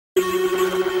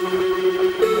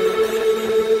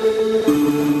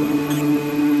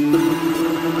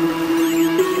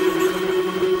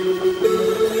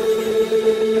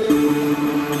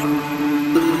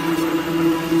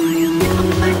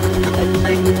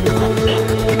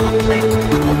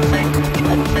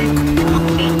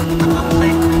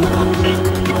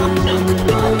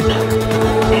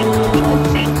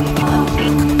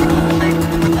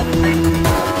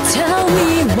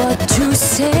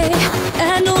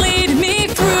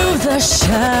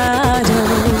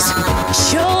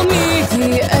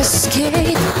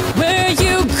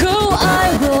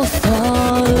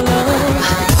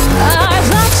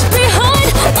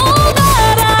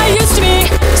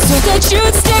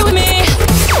stay with me.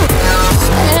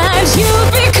 And you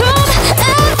become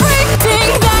everything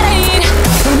that I need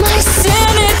for my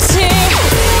sanity.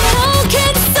 How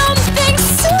can something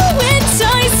so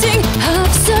enticing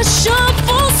have such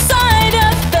awful side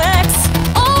effects?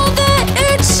 All the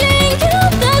itching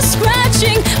and the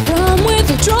scratching from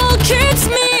withdrawal keeps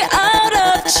me out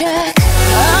of check.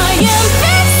 I am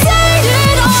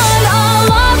fixated on all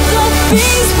of the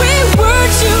things we were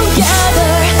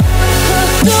together, but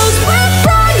those were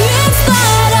fragments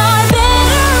that are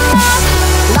better off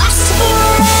lost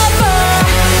forever.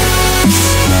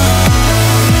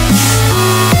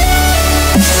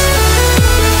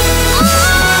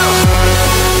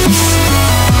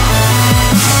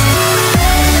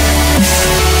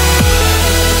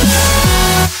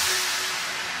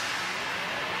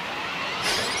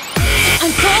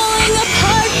 I'm falling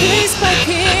apart piece by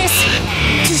piece,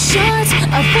 too short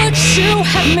of what you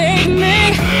have made me.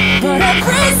 But a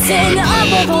prison of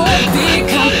a void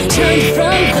become turned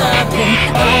from the pin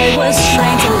I was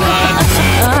trying to live.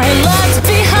 I left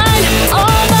behind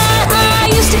all that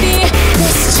I used to be.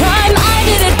 This time I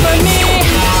did it for me,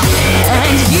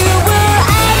 and you were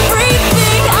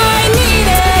everything I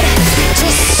needed to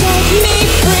set me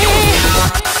free.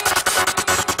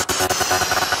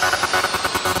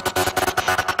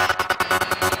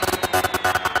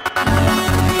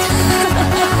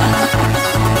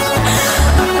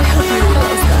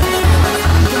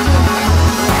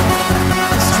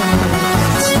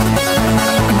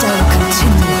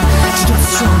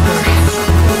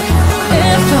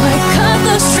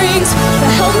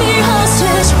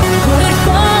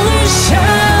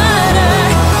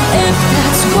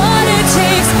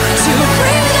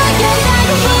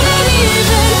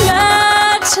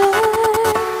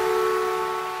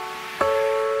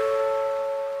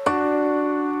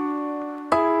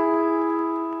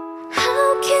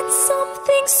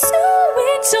 Something so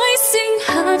enticing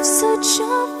have such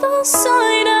awful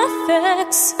side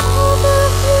effects. All the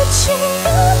itching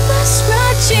and the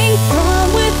scratching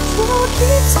from withdrawal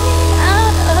keeps